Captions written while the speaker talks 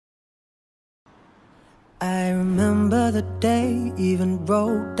I remember the day, even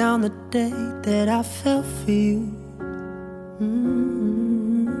wrote down the day that I fell for you.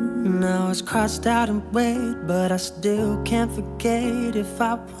 Now it's crossed out in red, but I still can't forget if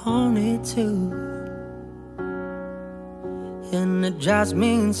I wanted to. And it drives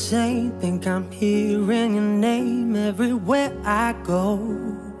me insane, think I'm hearing your name everywhere I go.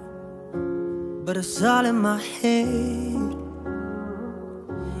 But it's all in my head,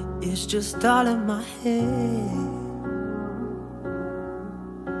 it's just all in my head.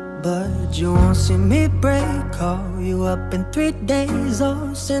 But you won't see me break, call you up in 3 days,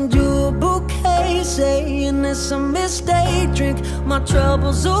 or send you a bouquet saying it's a mistake. Drink my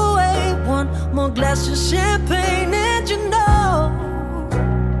troubles away, one more glass of champagne. And you know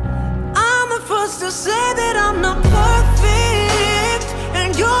I'm the first to say that I'm not perfect,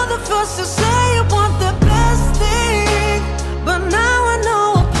 and you're the first to say you want the best thing. But now I know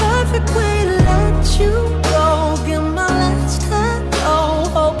a perfect way to let you go. Give my last hello,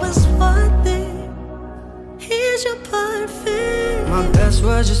 hope it's worth it. Here's your perfect. My best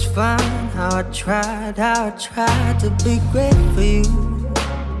was just fine. How I tried to be great for you.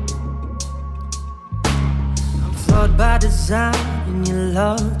 I'm flawed by design, and you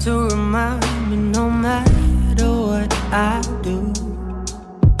love to remind me no matter what I do.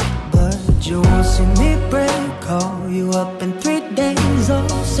 But you won't see me break, call you up in 3 days, or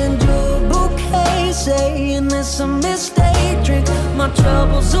send you a bouquet saying it's a mistake. Drink my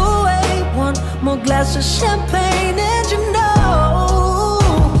troubles away, one more glass of champagne.